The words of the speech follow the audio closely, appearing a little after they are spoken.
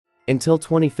Until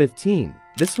 2015,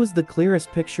 this was the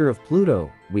clearest picture of Pluto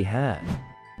we had.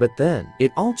 But then,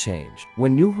 it all changed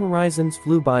when New Horizons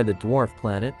flew by the dwarf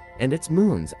planet and its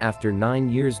moons after 9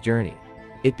 years' journey.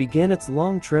 It began its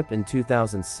long trip in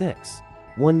 2006.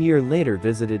 1 year later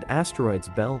visited asteroids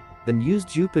belt, then used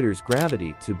Jupiter's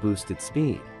gravity to boost its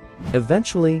speed.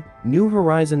 Eventually, New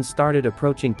Horizons started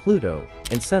approaching Pluto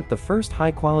and sent the first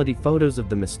high-quality photos of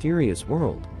the mysterious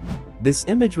world. This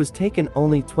image was taken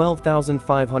only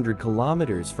 12,500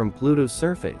 kilometers from Pluto's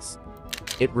surface.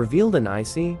 It revealed an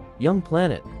icy, young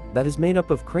planet that is made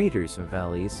up of craters,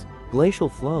 valleys, glacial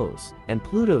flows, and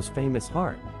Pluto's famous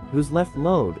heart, whose left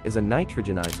lobe is a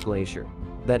nitrogenized glacier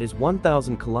that is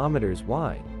 1,000 kilometers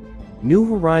wide. New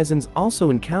Horizons also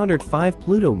encountered 5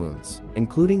 Pluto moons,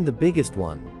 including the biggest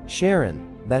one,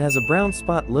 Charon, that has a brown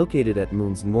spot located at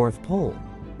Moon's north pole.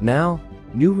 Now,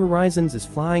 New Horizons is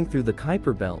flying through the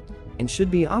Kuiper Belt and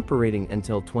should be operating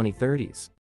until 2030s.